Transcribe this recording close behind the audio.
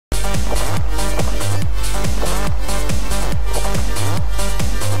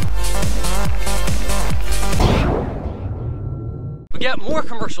got more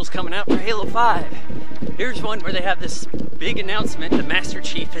commercials coming out for Halo 5. Here's one where they have this big announcement: the Master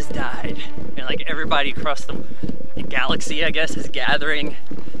Chief has died. And like everybody across the galaxy, I guess, is gathering.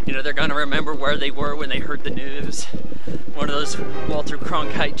 You know, they're gonna remember where they were when they heard the news. One of those Walter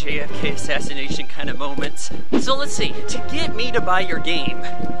Cronkite JFK assassination kind of moments. So let's see, to get me to buy your game,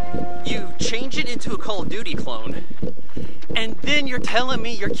 you change it into a Call of Duty clone, and then you're telling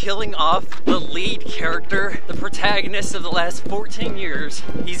me you're killing off the lead character, the protagonist of the last 14 years.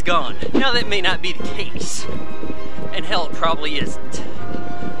 He's gone. Now that may not be the case, and hell, it probably isn't.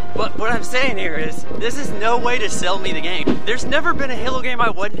 But what I'm saying here is, this is no way to sell me the game. There's never been a Halo game I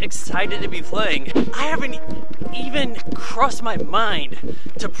wasn't excited to be playing. I haven't even crossed my mind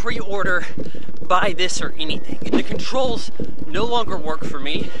to pre-order, buy this or anything. The controls no longer work for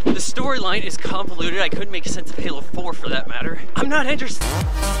me. The storyline is convoluted. I couldn't make sense of Halo 4 for that matter. I'm not interested.